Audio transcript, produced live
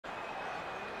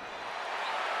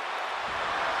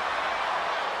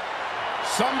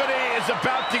Somebody is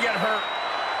about to get hurt.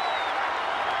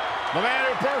 The man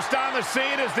who burst on the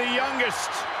scene is the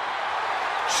youngest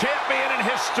champion in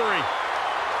history.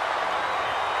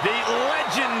 The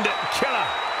Legend Killer.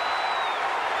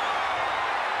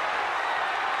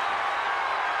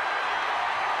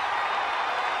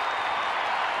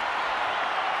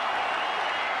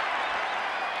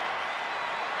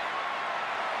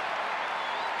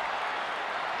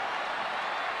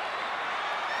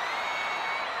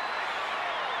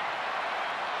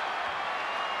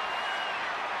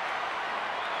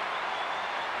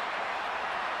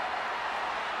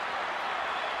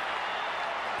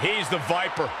 He's the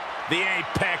Viper, the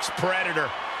apex predator,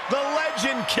 the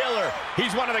Legend Killer.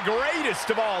 He's one of the greatest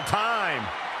of all time.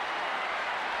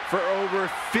 For over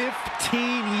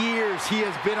 15 years, he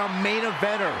has been a main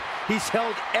eventer. He's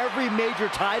held every major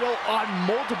title on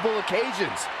multiple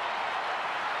occasions.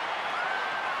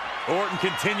 Orton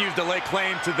continues to lay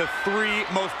claim to the 3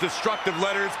 most destructive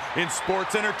letters in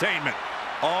sports entertainment.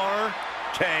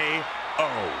 RKO.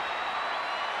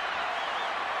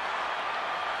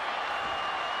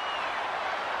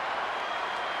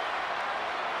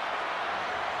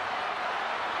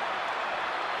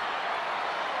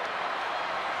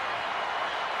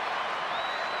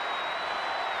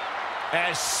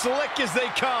 As slick as they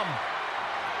come.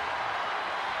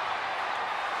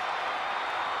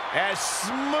 As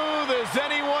smooth as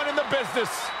anyone in the business.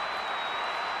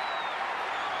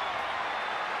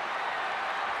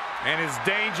 And as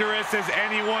dangerous as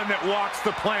anyone that walks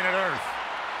the planet Earth.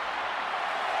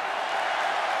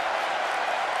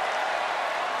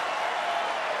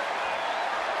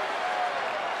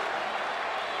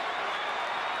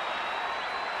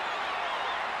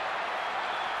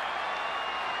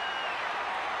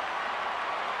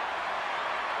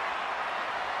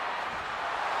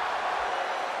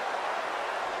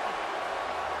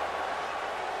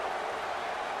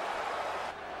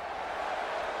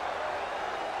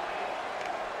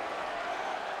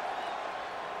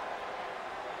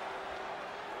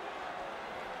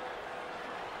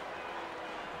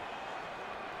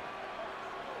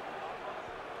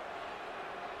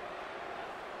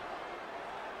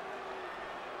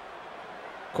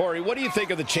 Corey, what do you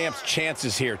think of the champ's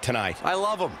chances here tonight? I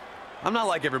love him. I'm not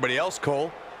like everybody else,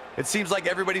 Cole. It seems like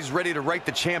everybody's ready to write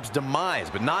the champ's demise,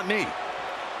 but not me.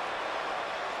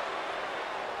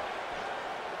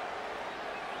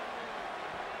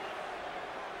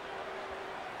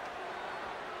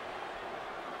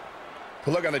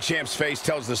 The look on the champ's face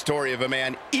tells the story of a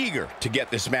man eager to get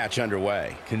this match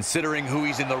underway. Considering who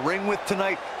he's in the ring with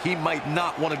tonight, he might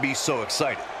not want to be so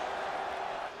excited.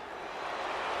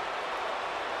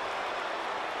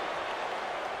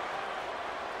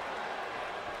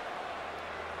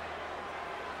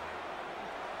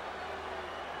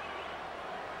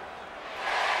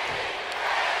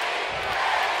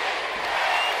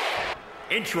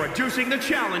 Introducing the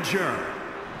challenger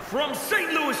from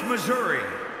St. Louis, Missouri,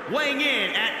 weighing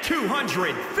in at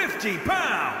 250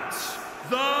 pounds,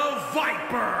 the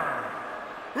Viper,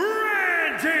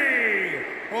 Randy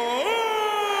Orton!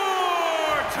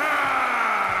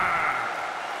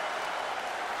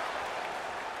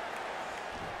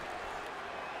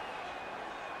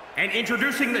 And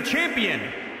introducing the champion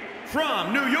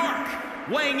from New York,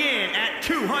 weighing in at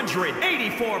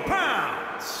 284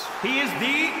 pounds, he is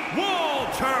the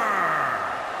Walter.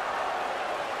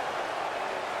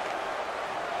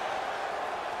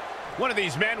 One of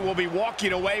these men will be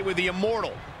walking away with the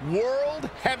immortal World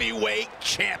Heavyweight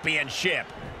Championship.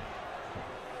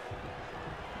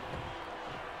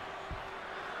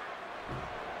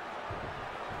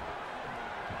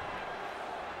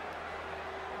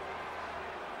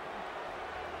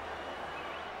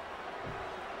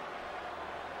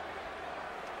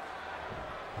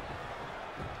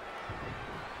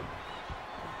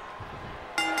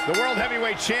 The World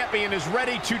Heavyweight Champion is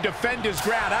ready to defend his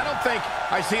ground. I don't think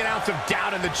I see an ounce of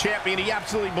doubt in the champion. He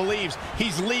absolutely believes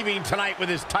he's leaving tonight with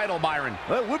his title, Byron.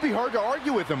 Well, it would be hard to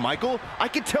argue with him, Michael. I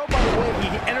could tell by the way he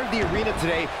entered the arena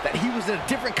today that he was in a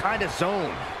different kind of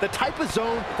zone. The type of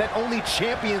zone that only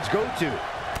champions go to.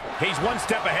 He's one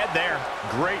step ahead there.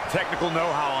 Great technical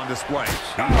know-how on display.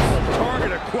 Oh,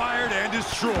 target acquired and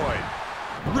destroyed.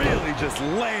 Really just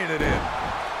laying it in.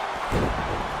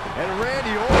 And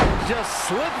Randy Orton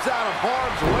just slips out of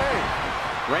harm's way.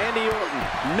 Randy Orton,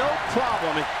 no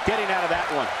problem in getting out of that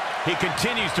one. He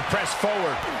continues to press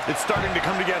forward. It's starting to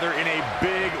come together in a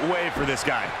big way for this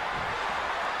guy.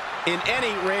 In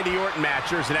any Randy Orton match,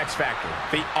 there's an X factor,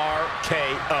 the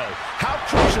RKO. How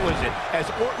crucial is it as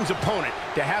Orton's opponent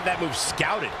to have that move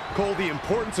scouted. Cole, the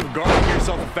importance of guarding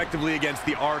yourself effectively against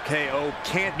the RKO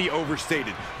can't be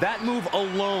overstated. That move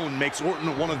alone makes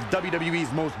Orton one of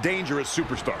WWE's most dangerous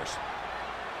superstars.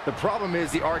 The problem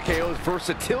is the RKO's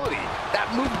versatility.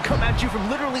 That move can come at you from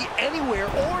literally anywhere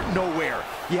or nowhere.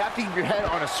 You have to keep your head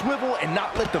on a swivel and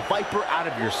not let the Viper out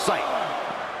of your sight.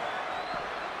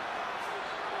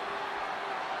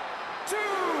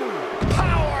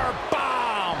 Power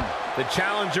bomb! The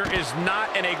challenger is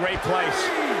not in a great place.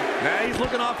 Nah, he's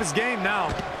looking off his game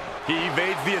now. He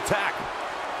evades the attack.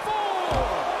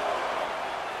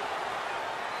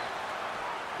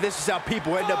 This is how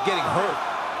people end up getting hurt.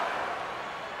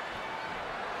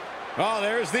 Oh,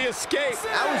 there's the escape.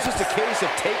 That was just a case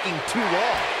of taking too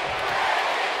long.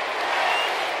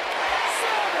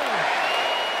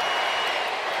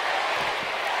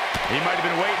 He might have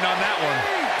been waiting on that one.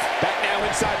 Back now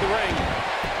inside the ring.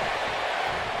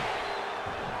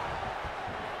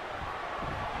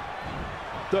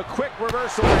 The quick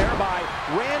reversal there by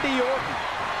Randy Orton.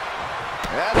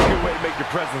 That's a good way to make your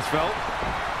presence felt.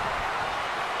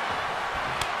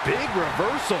 Big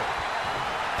reversal.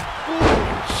 Ooh,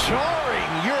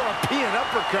 jarring European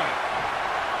uppercut.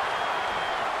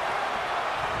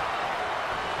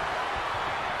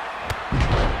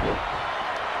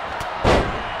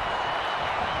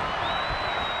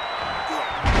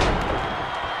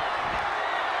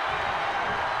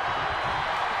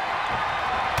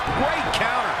 Great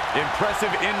counter.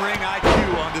 Impressive in-ring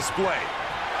IQ on display.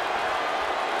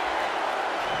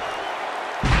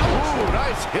 Ooh,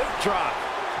 nice hip drop.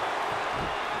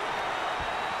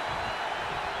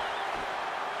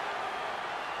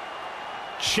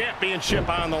 Championship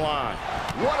on the line.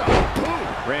 What a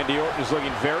boom. Randy Orton is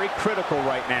looking very critical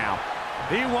right now.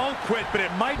 He won't quit, but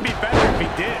it might be better if he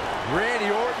did.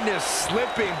 Randy Orton is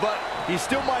slipping, but he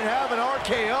still might have an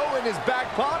RKO in his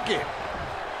back pocket.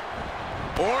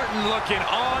 Orton looking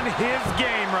on his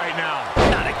game right now.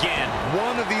 Not again.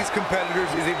 One of these competitors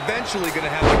is eventually going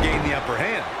to have to gain the upper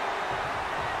hand.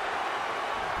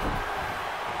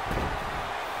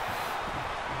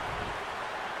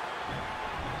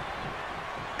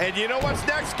 And you know what's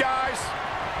next, guys?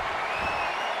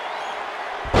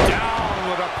 Down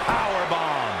with a power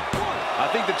bomb. I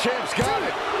think the champ's got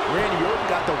it. Randy Orton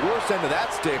got the worst end of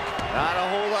that stick. Not a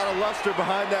whole lot of luster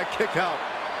behind that kick out.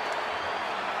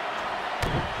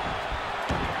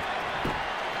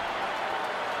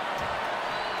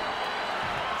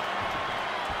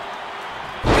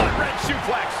 Red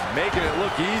suplex. Making it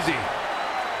look easy.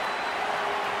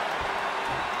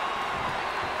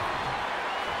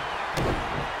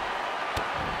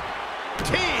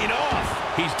 Teeing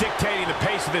off. He's dictating the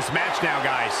pace of this match now,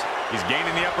 guys. He's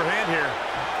gaining the upper hand here.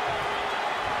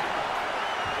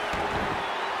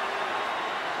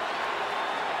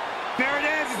 There it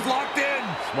is. It's locked in.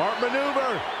 Smart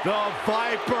maneuver. The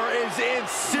Viper is in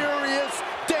serious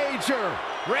danger.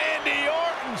 Randy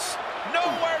Orton's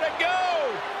nowhere to go.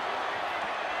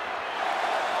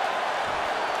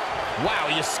 Wow,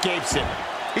 he escapes it.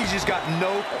 He's just got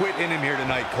no quit in him here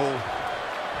tonight, Cole.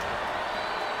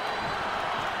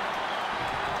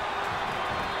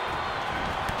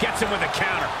 Gets him with a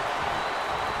counter.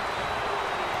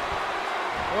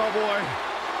 Oh, boy.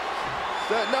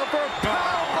 Setting up for a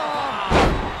powerbomb.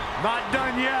 Not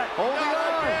done yet. Holding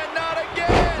on. Again, not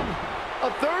again. A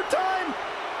third time?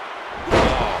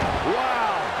 Oh,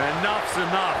 wow. Enough's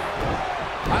enough.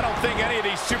 I don't think any of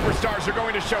these superstars are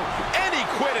going to show any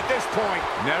quit at this point.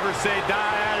 Never say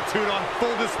die attitude on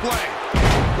full display.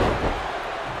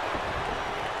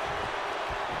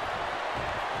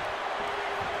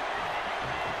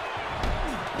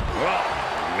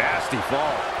 Nasty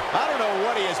fall. I don't know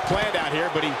what he has planned out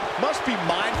here, but he must be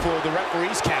mindful of the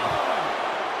referee's count.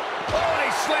 Oh, and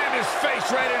he slammed his face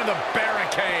right into the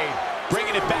barricade,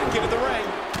 bringing it back into the ring.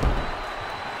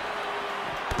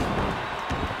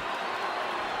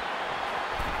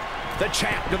 The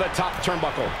champ to the top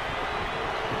turnbuckle.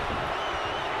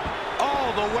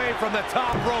 All the way from the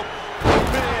top rope.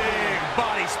 Big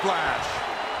body splash.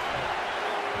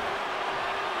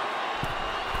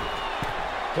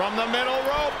 From the middle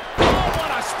rope. Oh,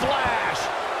 what a splash.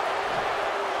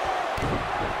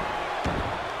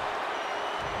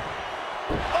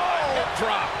 Oh, hip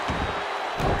drop.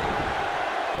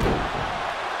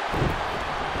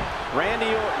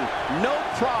 Randy Orton, no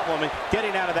problem in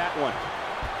getting out of that one.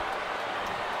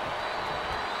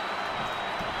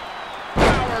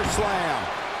 Power slam.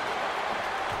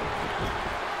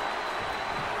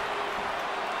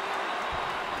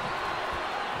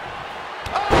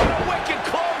 Oh, a wicked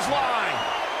clothesline.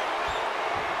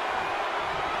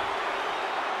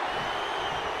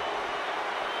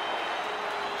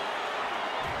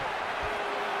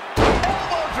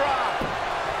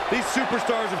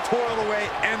 superstars have toiled away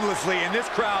endlessly, and this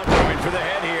crowd going for the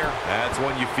head here. That's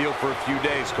one you feel for a few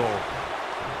days, Cole.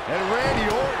 And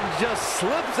Randy Orton just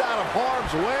slips out of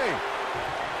harm's way.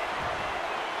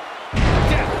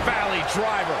 Death Valley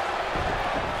driver.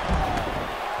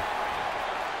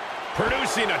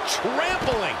 Producing a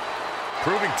trampling.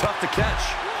 Proving tough to catch.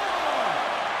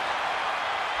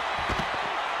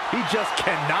 He just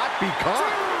cannot be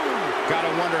caught.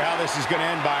 Gotta wonder how this is going to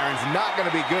end, Byron. It's not going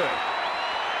to be good.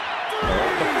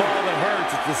 The fall that hurts.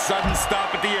 It's the sudden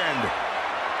stop at the end.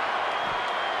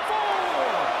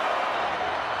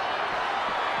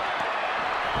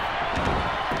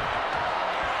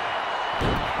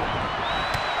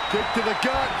 Kick to the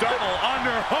gut. Double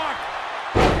underhook.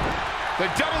 The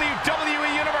WWE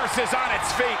Universe is on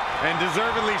its feet. And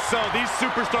deservedly so. These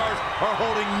superstars are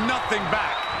holding nothing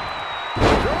back.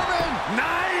 German.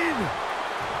 9.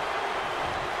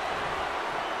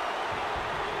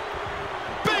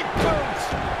 Big boots.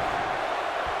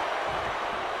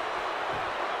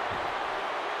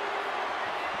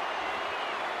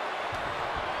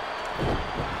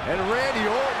 And Randy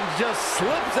Orton just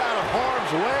slips out of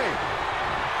harm's way.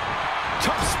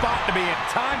 Tough spot to be in.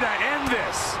 Time to end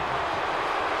this.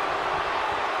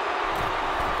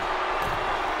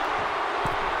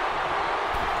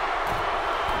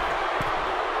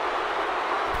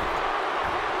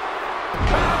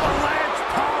 Avalanche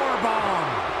powerbomb.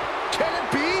 Can it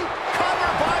be?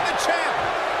 Covered by the champ.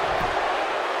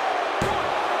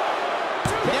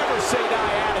 Never say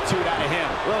die attitude out of him.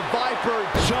 The Viper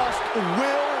just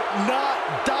will not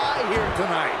die here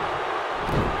tonight.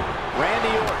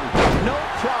 Randy Orton, no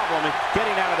problem in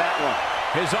getting out of that one.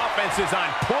 His offense is on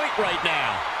point right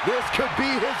now. This could be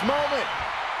his moment.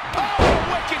 Oh, a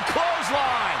wicked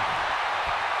clothesline.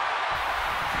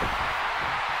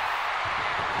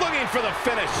 Looking for the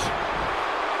finish.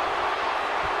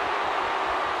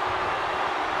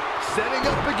 Setting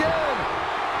up again.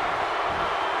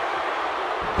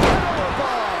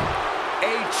 Powerbomb.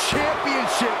 A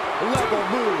championship level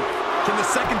move. Can the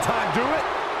second time do it?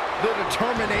 The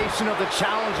determination of the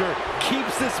challenger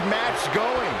keeps this match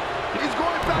going. He's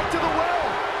going back to the well.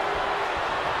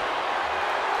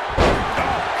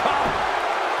 Oh, come.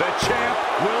 The champ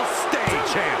will stay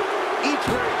champ. Each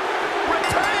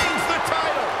retains the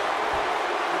title.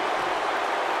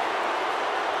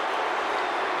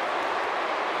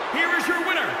 Here is your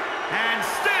winner, and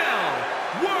still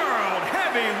World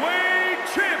Heavyweight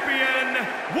Champion,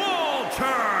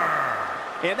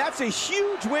 Walter. And that's a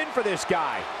huge win for this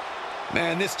guy.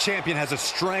 Man, this champion has a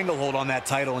stranglehold on that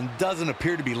title and doesn't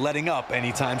appear to be letting up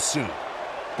anytime soon.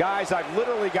 Guys, I've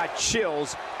literally got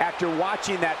chills after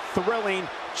watching that thrilling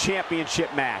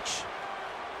championship match.